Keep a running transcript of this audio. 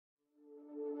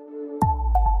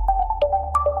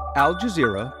Al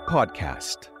Jazeera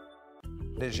Podcast.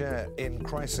 Niger in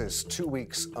crisis 2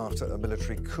 weeks after a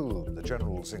military coup. The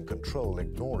generals in control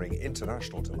ignoring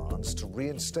international demands to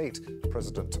reinstate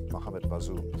President Mohamed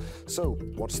Bazoum. So,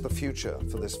 what's the future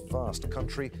for this vast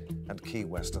country and key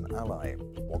Western ally?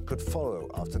 What could follow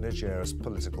after Niger's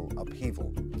political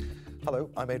upheaval? Hello,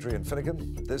 I'm Adrian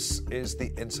Finighan. This is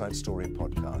the Inside Story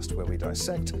podcast, where we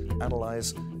dissect,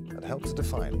 analyse, and help to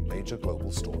define major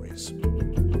global stories.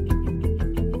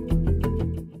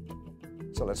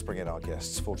 So let's bring in our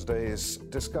guests for today's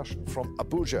discussion. From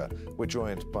Abuja, we're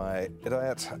joined by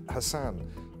Idayat Hassan,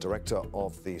 Director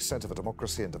of the Center for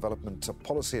Democracy and Development, a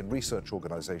policy and research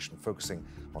organization focusing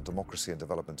on democracy and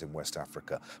development in West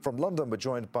Africa. From London, we're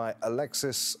joined by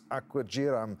Alexis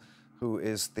Akwagyram, who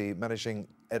is the managing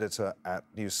editor at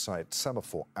news site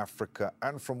Semafor Africa.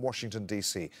 And from Washington,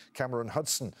 D.C., Cameron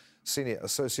Hudson, senior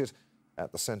associate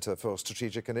at the Center for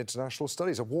Strategic and International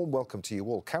Studies. A warm welcome to you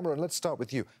all. Cameron, let's start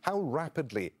with you. How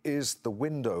rapidly is the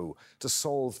window to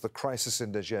solve the crisis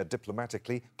in Niger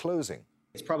diplomatically closing?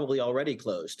 It's probably already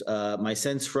closed. My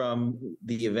sense from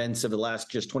the events of the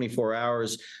last just 24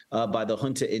 hours by the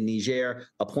junta in Niger,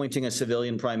 appointing a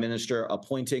civilian prime minister,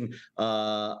 appointing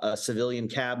a civilian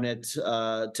cabinet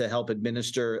to help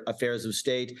administer affairs of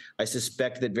state. I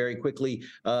suspect that very quickly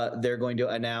they're going to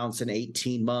announce an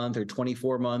 18-month or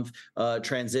 24-month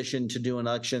transition to do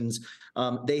elections.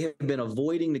 They have been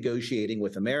avoiding negotiating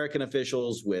with American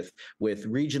officials, with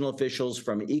regional officials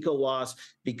from ECOWAS,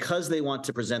 because they want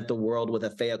to present the world with a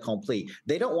fait accompli.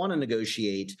 They don't want to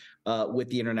negotiate with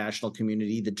the international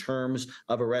community the terms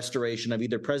of a restoration of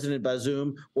either President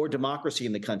Bazoum or democracy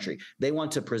in the country. They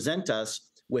want to present us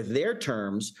with their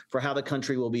terms for how the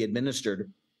country will be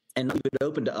administered, and leave it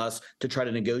open to us to try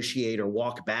to negotiate or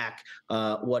walk back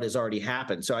what has already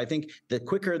happened. So I think the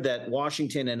quicker that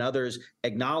Washington and others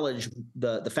acknowledge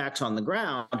the facts on the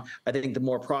ground, I think the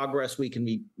more progress we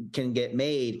can get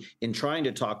made in trying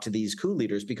to talk to these coup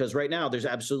leaders, because right now there's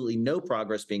absolutely no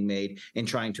progress being made in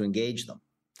trying to engage them.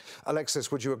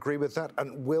 Alexis, would you agree with that?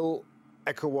 And will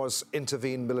ECOWAS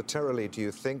intervene militarily, do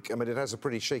you think? I mean, it has a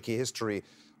pretty shaky history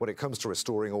when it comes to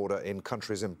restoring order in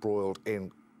countries embroiled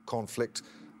in conflict.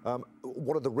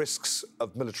 What are the risks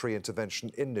of military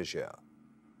intervention in Niger?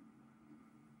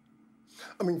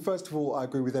 I mean, first of all, I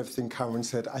agree with everything Cameron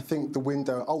said. I think the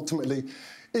window ultimately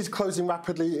is closing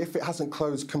rapidly if it hasn't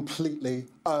closed completely.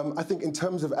 I think in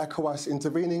terms of ECOWAS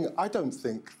intervening, I don't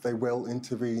think they will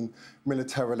intervene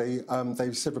militarily.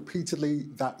 They've said repeatedly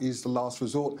that is the last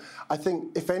resort. I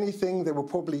think, if anything, they were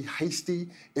probably hasty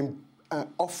in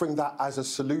offering that as a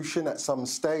solution at some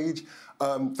stage.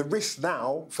 The risk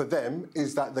now for them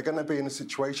is that they're going to be in a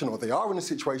situation, or they are in a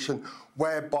situation,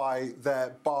 whereby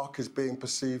their bark is being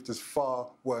perceived as far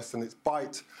worse than its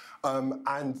bite.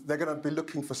 And they're going to be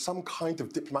looking for some kind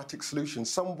of diplomatic solution,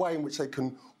 some way in which they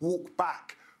can walk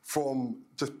back from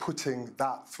just putting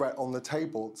that threat on the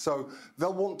table. So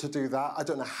they'll want to do that. I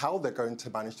don't know how they're going to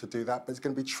manage to do that, but it's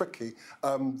going to be tricky.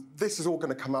 This is all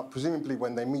going to come out presumably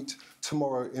when they meet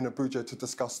tomorrow in Abuja to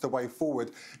discuss the way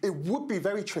forward. It would be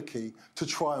very tricky to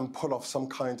try and pull off some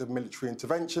kind of military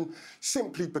intervention,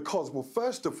 simply because, well,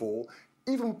 first of all,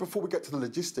 even before we get to the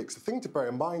logistics, the thing to bear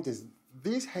in mind is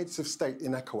these heads of state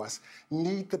in ECOWAS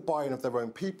need the buy-in of their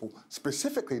own people.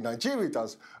 Specifically, Nigeria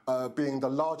does, being the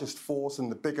largest force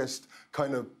and the biggest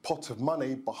kind of pot of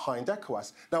money behind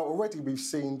ECOWAS. Now, already we've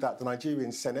seen that the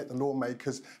Nigerian Senate, the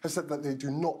lawmakers, have said that they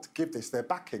do not give this their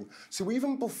backing. So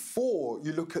even before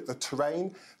you look at the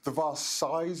terrain, the vast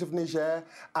size of Niger,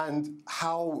 and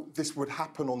how this would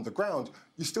happen on the ground,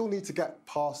 you still need to get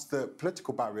past the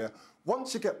political barrier.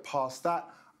 Once you get past that,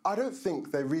 I don't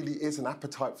think there really is an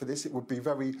appetite for this. It would be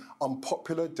very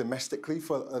unpopular domestically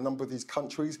for a number of these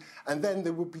countries. And then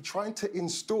they would be trying to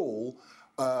install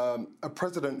a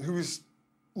president who is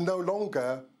no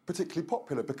longer particularly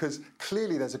popular, because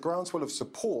clearly there's a groundswell of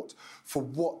support for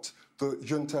what the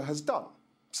junta has done.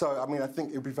 So, I mean, I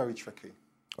think it would be very tricky.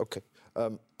 OK.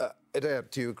 Idayat,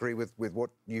 do you agree with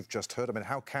what you've just heard? I mean,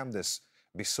 how can this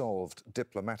be solved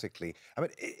diplomatically? I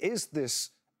mean, is this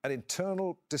an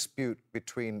internal dispute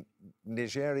between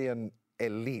Nigerian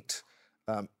elite?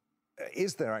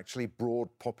 Is there actually broad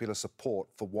popular support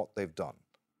for what they've done?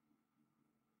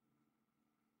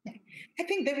 I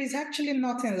think there is actually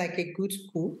nothing like a good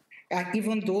coup,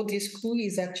 even though this coup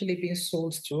is actually being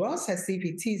sold to us as if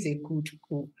it is a good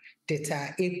coup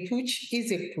d'etat. A putsch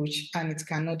is a putsch, and it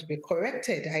cannot be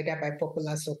corrected either by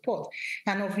popular support.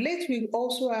 And of late, we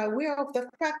also are aware of the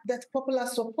fact that popular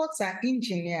supports are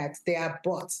engineered. They are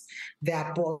bots. They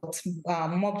are bots.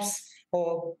 Mobs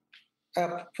or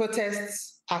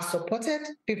protests are supported.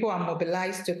 People are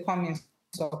mobilized to come in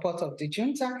support of the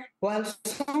junta, while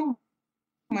some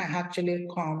might actually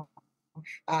come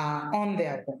on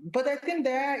their own. But I think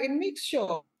there are a mixture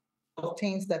of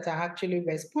things that are actually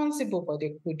responsible for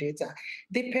the coup d'etat.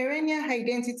 The perennial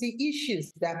identity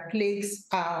issues that plagues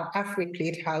Africa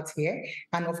played out here,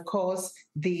 and of course,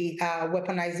 the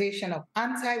weaponization of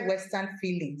anti-Western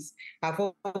feelings have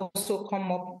also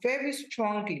come up very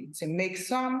strongly to make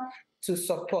some to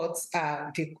support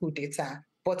the coup d'etat.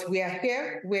 But we are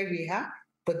here where we are,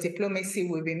 but diplomacy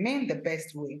will remain the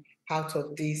best way out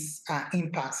of this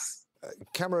impasse.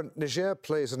 Cameron, Niger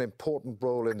plays an important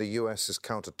role in the US's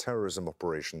counter-terrorism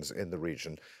operations in the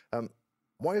region.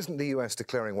 Why isn't the US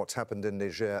declaring what's happened in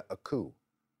Niger a coup?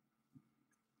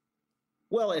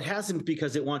 Well, it hasn't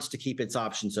because it wants to keep its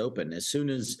options open. As soon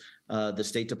as the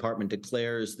State Department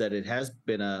declares that it has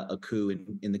been a coup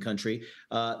in the country,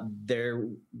 there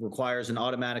requires an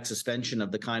automatic suspension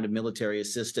of the kind of military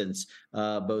assistance,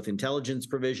 both intelligence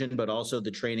provision, but also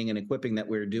the training and equipping that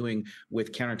we're doing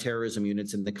with counterterrorism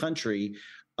units in the country.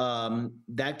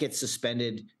 That gets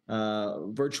suspended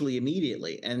virtually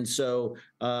immediately. And so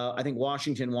I think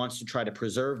Washington wants to try to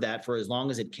preserve that for as long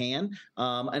as it can.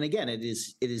 And again, it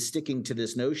is sticking to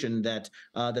this notion that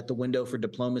that the window for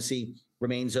diplomacy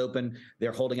remains open.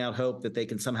 They're holding out hope that they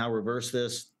can somehow reverse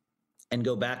this and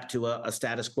go back to a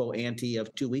status quo ante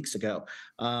of 2 weeks ago.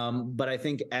 But I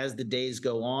think as the days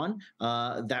go on,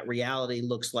 that reality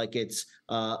looks like it's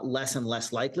less and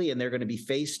less likely, and they're going to be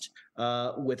faced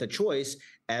with a choice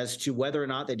as to whether or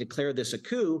not they declare this a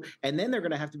coup. And then they're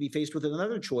going to have to be faced with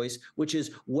another choice, which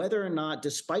is whether or not,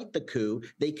 despite the coup,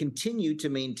 they continue to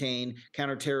maintain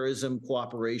counterterrorism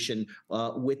cooperation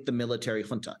with the military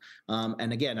junta.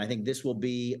 And again, I think this will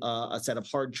be a set of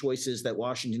hard choices that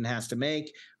Washington has to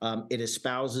make. It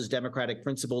espouses democratic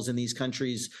principles in these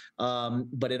countries,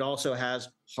 but it also has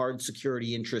hard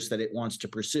security interests that it wants to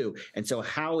pursue. And so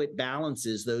how it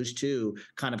balances those two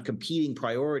kind of competing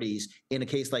priorities in a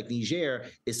case like Niger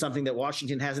is something that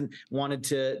Washington hasn't wanted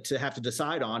to have to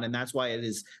decide on. And that's why it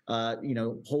is,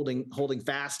 holding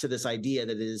fast to this idea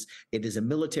that it is a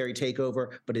military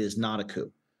takeover, but it is not a coup.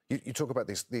 You talk about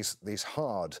these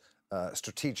hard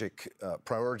strategic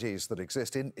priorities that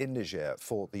exist in Niger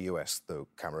for the US, though,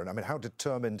 Cameron. I mean, how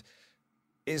determined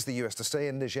is the US to stay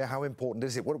in Niger? How important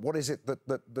is it? What is it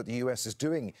that the US is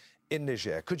doing in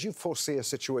Niger? Could you foresee a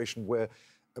situation where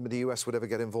the US would ever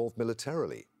get involved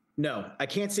militarily? No, I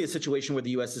can't see a situation where the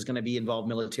U.S. is going to be involved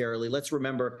militarily. Let's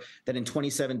remember that in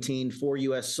 2017, 4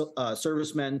 U.S.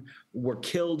 Servicemen were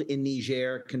killed in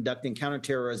Niger conducting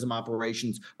counterterrorism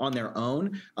operations on their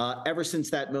own. Ever since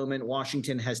that moment,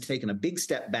 Washington has taken a big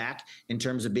step back in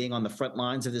terms of being on the front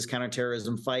lines of this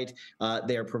counterterrorism fight.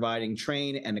 They are providing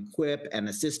train and equip and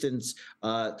assistance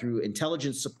through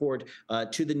intelligence support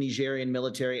to the Nigerian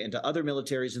military and to other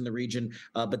militaries in the region,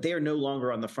 but they are no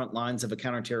longer on the front lines of a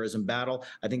counterterrorism battle.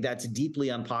 I think that's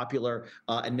deeply unpopular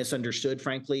and misunderstood,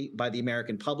 frankly, by the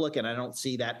American public. And I don't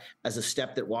see that as a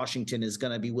step that Washington is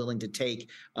going to be willing to take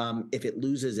if it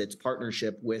loses its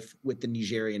partnership with the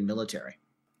Nigerian military.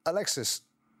 Alexis,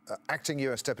 acting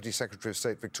US Deputy Secretary of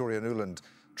State Victoria Nuland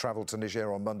travelled to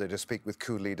Niger on Monday to speak with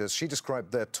coup leaders. She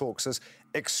described their talks as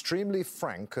extremely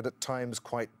frank and at times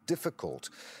quite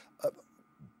difficult.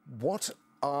 What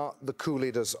are the coup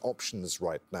leaders' options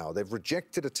right now? They've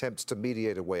rejected attempts to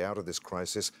mediate a way out of this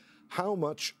crisis. How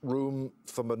much room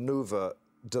for manoeuvre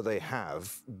do they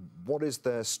have? What is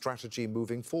their strategy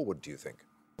moving forward, do you think?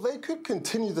 They could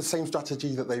continue the same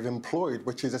strategy that they've employed,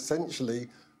 which is essentially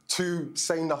to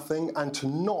say nothing and to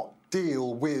not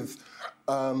deal with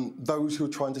those who are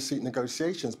trying to seek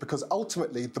negotiations, because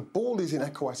ultimately the ball is in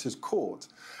ECOWAS's court.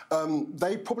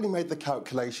 They probably made the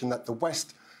calculation that the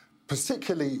West,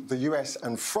 particularly the US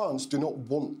and France, do not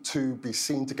want to be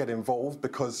seen to get involved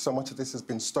because so much of this has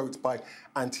been stoked by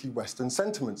anti-Western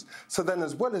sentiments. So then,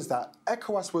 as well as that,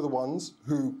 ECOWAS were the ones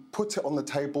who put it on the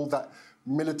table that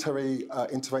military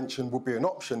intervention would be an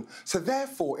option. So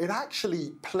therefore, it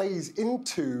actually plays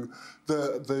into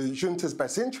the junta's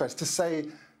best interest to say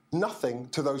nothing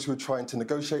to those who are trying to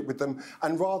negotiate with them,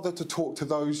 and rather to talk to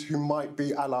those who might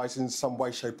be allies in some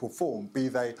way, shape or form, be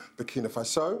they Burkina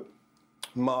Faso,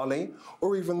 Mali,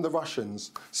 or even the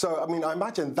Russians. So, I mean, I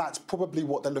imagine that's probably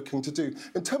what they're looking to do.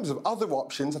 In terms of other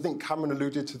options, I think Cameron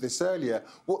alluded to this earlier,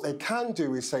 what they can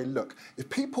do is say, look, if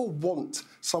people want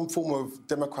some form of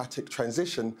democratic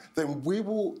transition, then we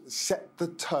will set the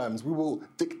terms, we will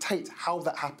dictate how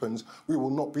that happens, we will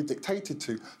not be dictated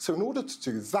to. So in order to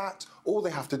do that, all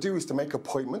they have to do is to make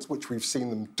appointments, which we've seen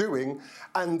them doing,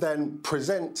 and then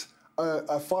present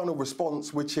a final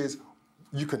response, which is,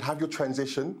 you can have your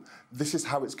transition, this is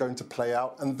how it's going to play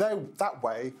out, and that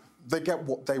way they get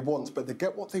what they want, but they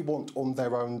get what they want on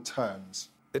their own terms.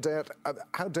 Idayat,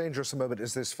 how dangerous a moment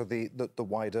is this for the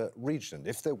wider region?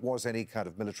 If there was any kind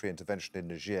of military intervention in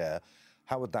Niger,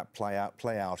 how would that play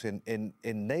out in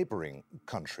neighbouring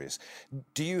countries?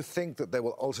 Do you think that there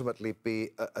will ultimately be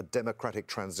a democratic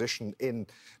transition in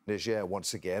Niger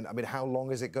once again? I mean, how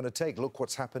long is it going to take? Look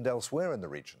what's happened elsewhere in the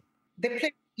region. The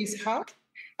play is hard.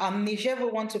 Niger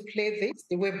will want to play this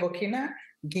the way Burkina,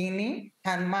 Guinea,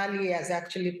 and Mali has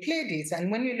actually played it.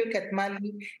 And when you look at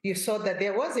Mali, you saw that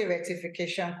there was a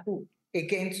rectification coup,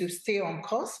 again, to stay on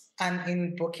course. And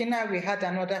in Burkina, we had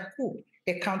another coup,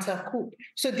 a counter coup.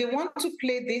 So they want to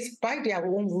play this by their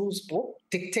own rules book,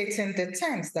 dictating the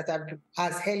terms that are,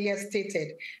 as earlier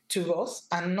stated, to us,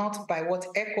 and not by what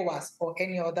ECOWAS or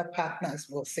any other partners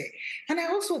will say. And I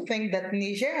also think that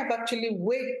Niger have actually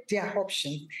weighed their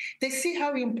options. They see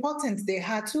how important they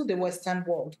are to the Western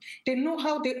world. They know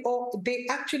how they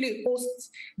actually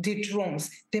host the drones,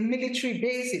 the military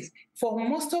bases for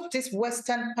most of these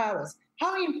Western powers.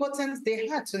 How important they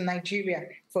are to Nigeria,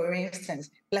 for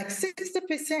instance. Like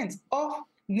 60% of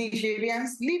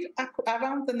Nigerians live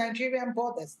around the Nigerian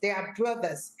borders. They are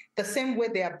brothers, the same way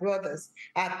they are brothers.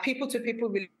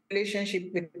 People-to-people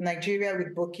relationship with Nigeria,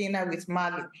 with Burkina, with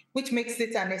Mali, which makes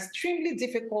it an extremely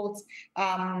difficult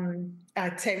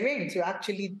terrain to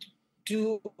actually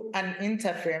do an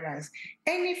interference.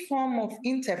 Any form of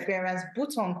interference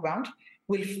put on ground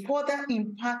will further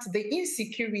impact the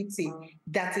insecurity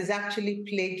that is actually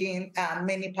plaguing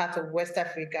many parts of West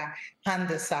Africa and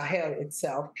the Sahel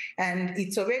itself. And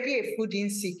it's already a food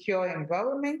insecure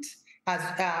environment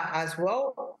as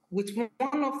well, with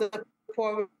one of the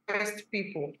poorest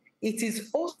people. It is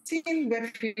hosting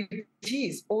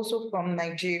refugees also from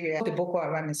Nigeria, the Boko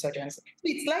Haram insurgency.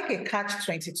 It's like a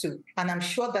catch-22. And I'm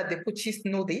sure that the Putschis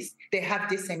know this. They have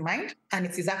this in mind, and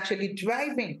it is actually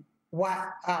driving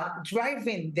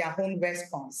their own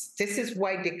response. This is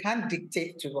why they can't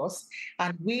dictate to us,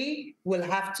 and we will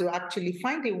have to actually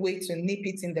find a way to nip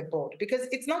it in the bud, because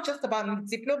it's not just about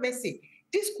diplomacy.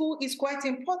 This coup is quite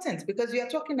important because we are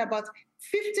talking about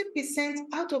 50%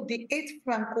 out of the 8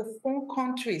 Francophone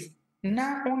countries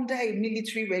now under a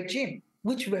military regime,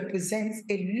 which represents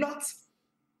a lot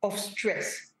of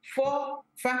stress for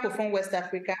Francophone West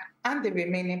Africa and the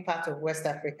remaining part of West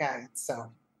Africa itself.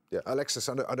 Yeah, Alexis,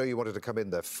 I know you wanted to come in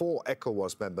there. 4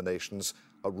 ECOWAS member nations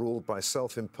are ruled by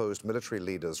self-imposed military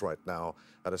leaders right now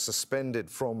and are suspended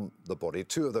from the body.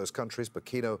 2 of those countries,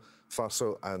 Burkina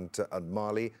Faso and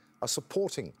Mali, are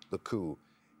supporting the coup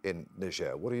in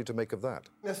Niger. What are you to make of that?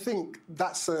 I think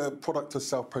that's a product of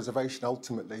self-preservation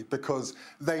ultimately, because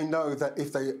they know that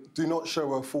if they do not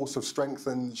show a force of strength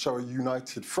and show a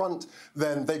united front,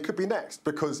 then they could be next.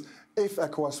 Because if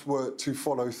ECOWAS were to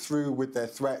follow through with their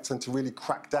threats and to really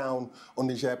crack down on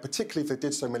Niger, particularly if they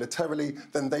did so militarily,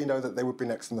 then they know that they would be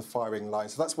next in the firing line.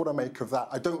 So that's what I make of that.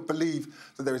 I don't believe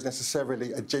that there is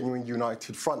necessarily a genuine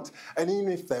united front. And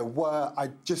even if there were, I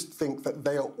just think that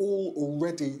they are all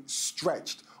already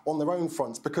stretched on their own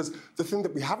fronts, because the thing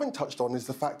that we haven't touched on is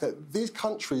the fact that these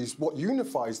countries, what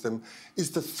unifies them is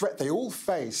the threat they all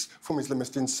face from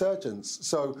Islamist insurgents.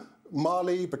 So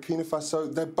Mali, Burkina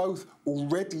Faso, they're both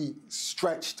already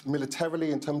stretched militarily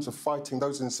in terms of fighting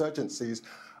those insurgencies.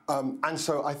 And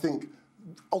so I think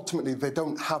ultimately they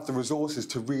don't have the resources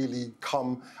to really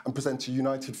come and present a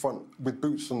united front with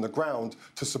boots on the ground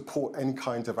to support any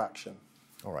kind of action.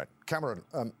 All right. Cameron,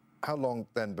 how long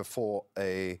then before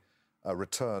a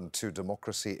return to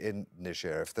democracy in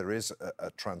Niger, if there is a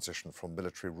transition from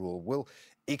military rule? Will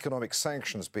economic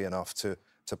sanctions be enough to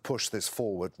push this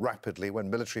forward rapidly? When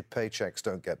military paychecks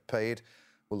don't get paid,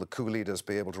 will the coup leaders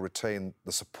be able to retain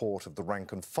the support of the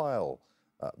rank-and-file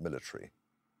military?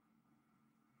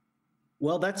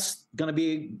 Well, that's going to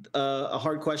be a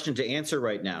hard question to answer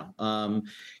right now.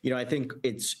 I think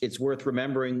it's worth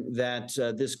remembering that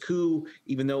this coup,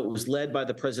 even though it was led by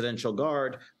the Presidential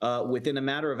Guard, within a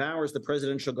matter of hours, the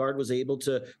Presidential Guard was able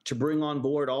to bring on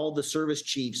board all the service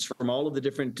chiefs from all of the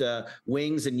different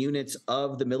wings and units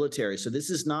of the military. So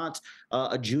this is not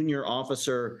a junior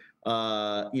officer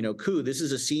coup. This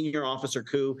is a senior officer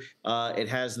coup. It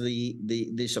has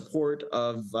the support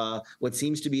of what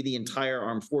seems to be the entire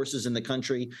armed forces in the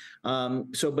country.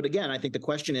 But again, I think the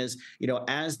question is,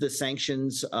 as the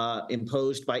sanctions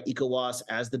imposed by ECOWAS,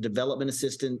 as the development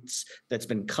assistance that's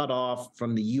been cut off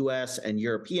from the U.S. and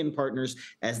European partners,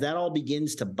 as that all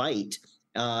begins to bite,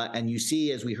 And you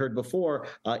see, as we heard before,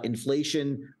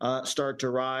 inflation start to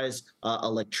rise,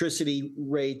 electricity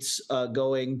rates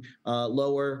going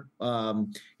lower,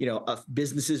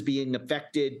 businesses being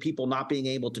affected, people not being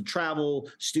able to travel,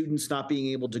 students not being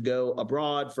able to go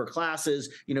abroad for classes,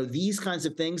 these kinds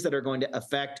of things that are going to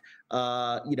affect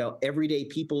everyday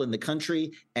people in the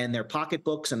country and their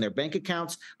pocketbooks and their bank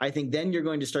accounts. I think then you're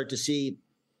going to start to see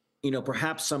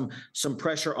perhaps some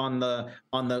pressure on the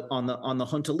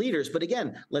junta leaders. But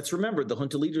again, let's remember the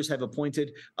junta leaders have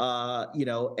appointed a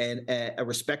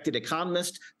respected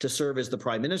economist to serve as the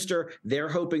prime minister. They're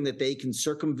hoping that they can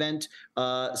circumvent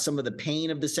some of the pain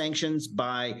of the sanctions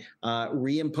by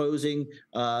reimposing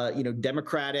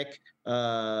democratic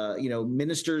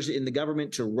ministers in the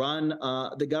government to run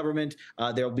the government.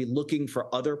 They'll be looking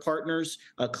for other partners,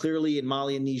 clearly in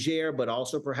Mali and Niger, but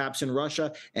also perhaps in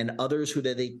Russia and others who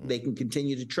they can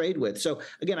continue to trade with. So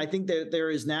again, I think there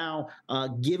is now,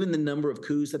 given the number of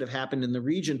coups that have happened in the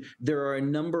region, there are a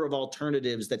number of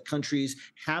alternatives that countries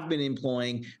have been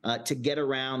employing to get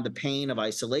around the pain of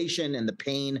isolation and the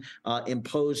pain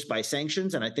imposed by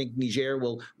sanctions. And I think Niger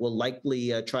will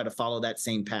likely try to follow that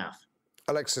same path.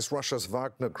 Alexis, Russia's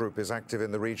Wagner Group is active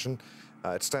in the region.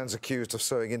 It stands accused of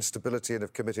sowing instability and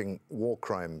of committing war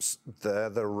crimes there.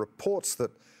 There are reports that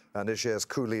Niger's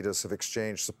coup leaders have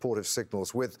exchanged supportive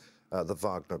signals with the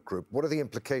Wagner Group. What are the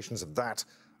implications of that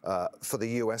for the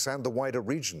US and the wider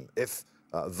region if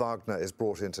Wagner is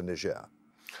brought into Niger?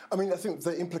 I mean, I think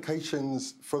the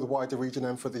implications for the wider region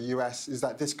and for the US is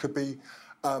that this could be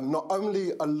not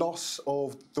only a loss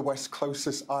of the West's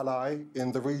closest ally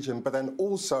in the region, but then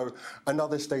also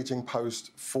another staging post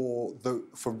for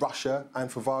Russia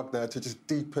and for Wagner to just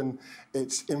deepen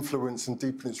its influence and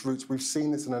deepen its roots. We've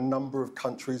seen this in a number of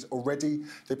countries already.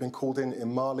 They've been called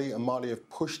in Mali, and Mali have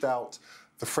pushed out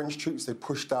the French troops. They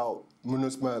pushed out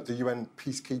MINUSMA, the UN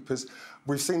peacekeepers.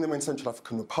 We've seen them in Central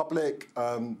African Republic.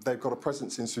 They've got a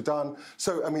presence in Sudan.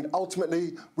 So, I mean,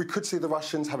 ultimately, we could see the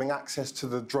Russians having access to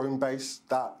the drone base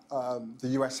that the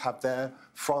US have there.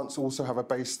 France also have a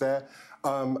base there.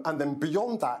 And then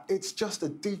beyond that, it's just a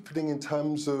deepening in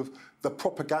terms of the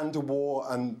propaganda war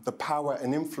and the power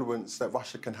and influence that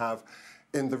Russia can have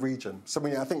in the region. So, I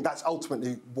mean, I think that's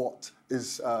ultimately what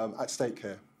is at stake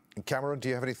here. Cameron, do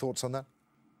you have any thoughts on that?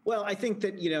 Well, I think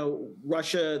that,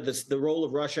 Russia, the role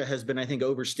of Russia has been, I think,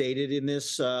 overstated in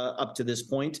this up to this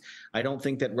point. I don't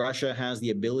think that Russia has the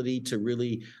ability to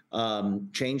really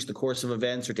change the course of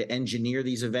events or to engineer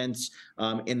these events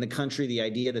in the country. The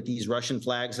idea that these Russian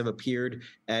flags have appeared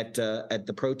at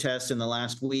the protests in the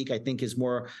last week, I think, is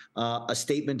more a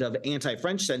statement of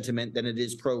anti-French sentiment than it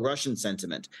is pro-Russian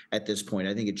sentiment at this point.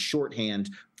 I think it's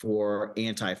shorthand for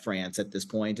anti-France at this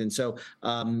point. And so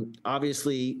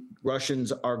obviously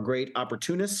Russians are great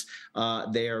opportunists.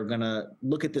 They are going to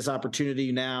look at this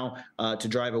opportunity now to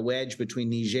drive a wedge between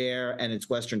Niger and its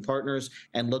Western partners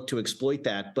and look to exploit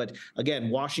that. But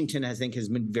again, Washington, I think, has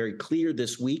been very clear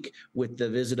this week with the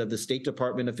visit of the State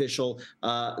Department official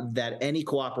that any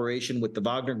cooperation with the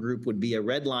Wagner Group would be a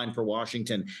red line for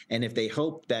Washington. And if they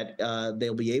hope that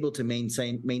they'll be able to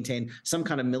maintain some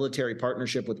kind of military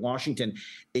partnership with Washington,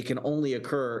 it can only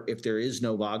occur if there is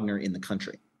no Wagner in the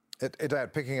country.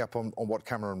 Idayat, picking up on what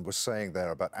Cameron was saying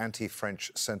there about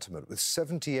anti-French sentiment, with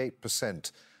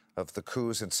 78% of the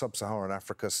coups in sub-Saharan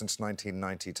Africa since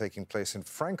 1990 taking place in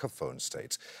Francophone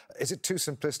states, is it too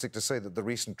simplistic to say that the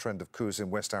recent trend of coups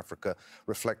in West Africa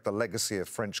reflect the legacy of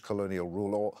French colonial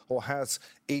rule, or has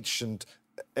each and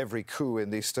every coup in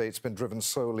these states been driven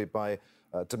solely by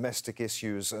domestic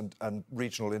issues and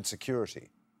regional insecurity?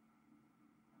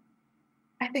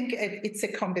 I think it's a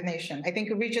combination. I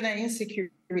think regional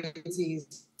insecurity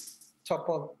is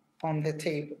top on the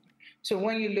table. So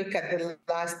when you look at the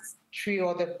last three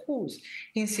other coups,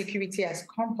 insecurity has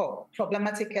come up.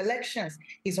 Problematic elections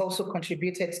is also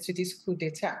contributed to this coup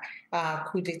d'etat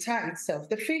itself.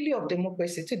 The failure of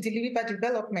democracy to deliver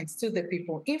developments to the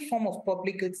people in form of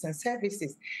public goods and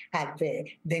services are there.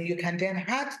 Then you can then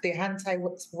add the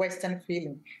anti-Western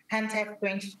feeling,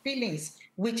 anti-French feelings,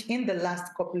 which in the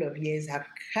last couple of years have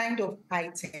kind of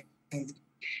heightened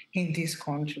in this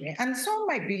country. And some,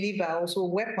 I believe, are also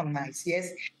weaponized, yes.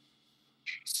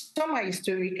 Some are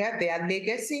historical, they are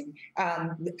legacy,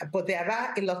 but there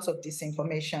are a lot of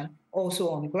disinformation also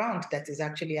on ground that is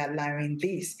actually allowing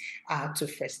this to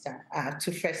fester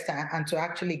and to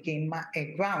actually gain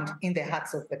a ground in the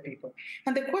hearts of the people.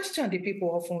 And the question the people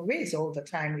often raise all the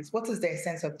time is, what is the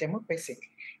essence of democracy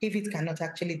if it cannot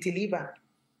actually deliver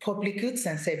public goods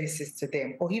and services to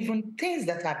them, or even things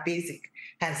that are basic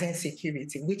as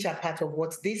insecurity, which are part of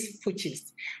what these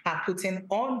putschists are putting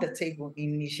on the table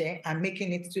in Niger and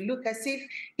making it to look as if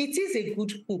it is a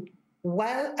good coup.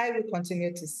 While I will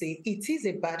continue to say it is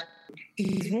a bad coup,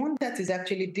 it is one that is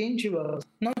actually dangerous,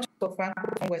 not just for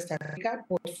Francophone West Africa,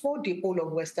 but for the whole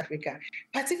of West Africa,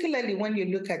 particularly when you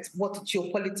look at what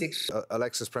geopolitics.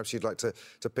 Alexis, perhaps you'd like to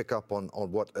pick up on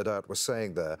what Idayat was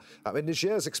saying there. I mean,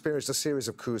 Niger's experienced a series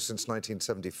of coups since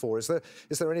 1974.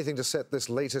 Is there anything to set this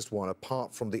latest one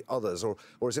apart from the others, or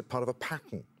is it part of a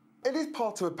pattern? It is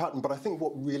part of a pattern, but I think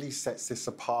what really sets this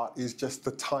apart is just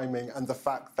the timing and the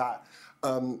fact that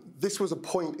this was a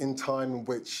point in time in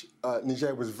which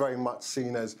Niger was very much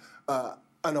seen as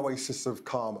an oasis of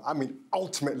calm. I mean,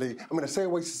 ultimately, I say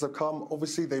oasis of calm,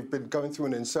 obviously they've been going through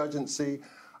an insurgency,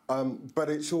 but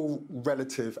it's all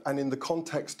relative. And in the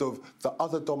context of the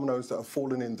other dominoes that have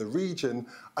fallen in the region,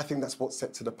 I think that's what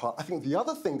sets it apart. I think the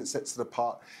other thing that sets it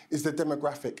apart is the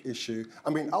demographic issue. I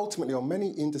mean, ultimately, on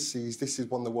many indices, this is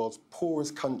one of the world's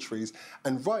poorest countries.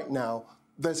 And right now,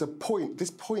 there's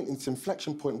this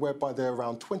inflection point whereby there are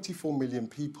around 24 million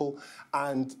people,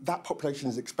 and that population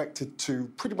is expected to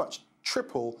pretty much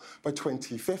triple by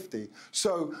 2050.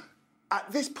 So at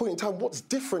this point in time, what's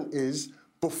different is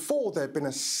before there had been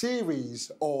a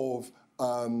series of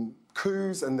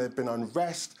coups and there had been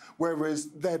unrest, whereas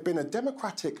there had been a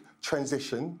democratic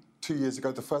transition 2 years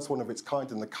ago, the first one of its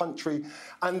kind in the country,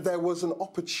 and there was an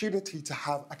opportunity to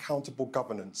have accountable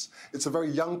governance. It's a very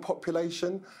young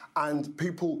population, and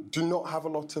people do not have a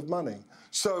lot of money.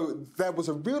 So there was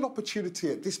a real opportunity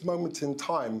at this moment in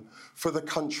time for the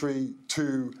country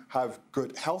to have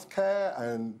good healthcare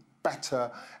and better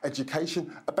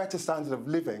education, a better standard of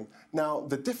living. Now,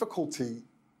 the difficulty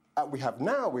we have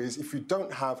now is if you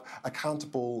don't have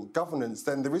accountable governance,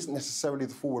 then there isn't necessarily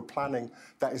the forward planning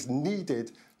that is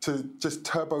needed to just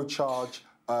turbocharge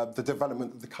the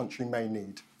development that the country may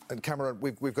need. And Cameron,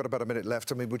 we've got about a minute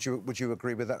left. I mean, would you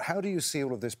agree with that? How do you see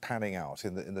all of this panning out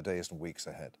in the days and weeks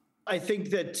ahead? I think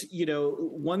that,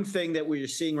 one thing that we're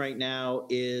seeing right now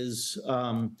is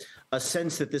a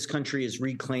sense that this country is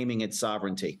reclaiming its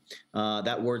sovereignty.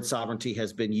 That word sovereignty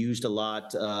has been used a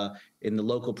lot in the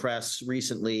local press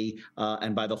recently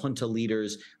and by the junta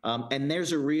leaders. And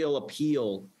there's a real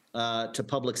appeal to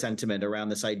public sentiment around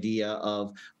this idea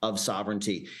of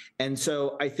sovereignty. And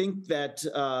so I think that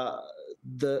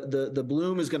the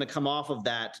bloom is going to come off of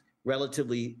that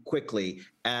relatively quickly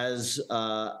as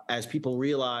people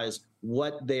realize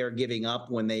what they are giving up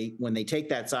when they take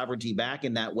that sovereignty back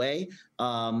in that way.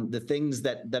 The things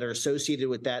that are associated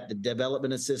with that, the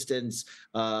development assistance,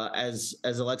 as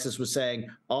Alexis was saying,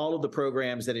 all of the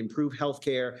programs that improve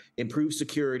healthcare, improve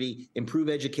security, improve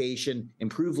education,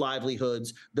 improve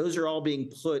livelihoods, those are all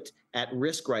being put at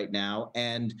risk right now.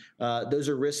 And those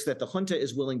are risks that the junta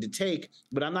is willing to take.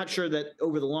 But I'm not sure that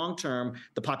over the long term,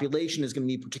 the population is going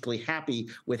to be particularly happy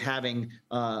with having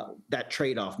that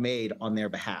trade-off made on their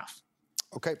behalf.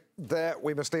 OK, there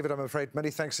we must leave it, I'm afraid. Many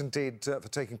thanks indeed for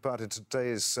taking part in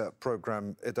today's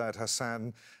programme. Idayat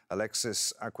Hassan,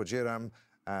 Alexis Akwagyram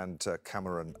and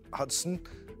Cameron Hudson.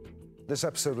 This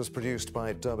episode was produced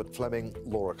by Dermot Fleming,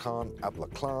 Laura Khan, Abla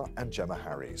Klar and Gemma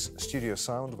Harries. Studio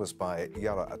sound was by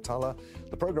Yara Atala.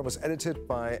 The programme was edited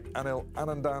by Anil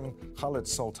Anandan, Khalid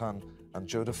Sultan and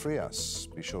Joe de Frias.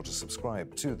 Be sure to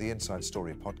subscribe to the Inside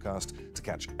Story podcast to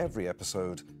catch every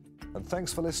episode. And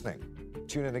thanks for listening.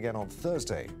 Tune in again on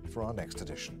Thursday for our next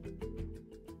edition.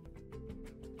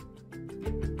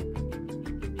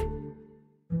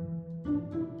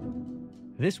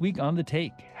 This week on The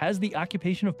Take, has the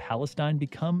occupation of Palestine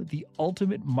become the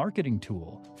ultimate marketing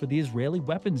tool for the Israeli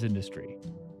weapons industry?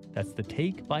 That's The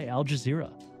Take by Al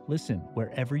Jazeera. Listen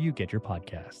wherever you get your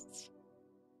podcasts.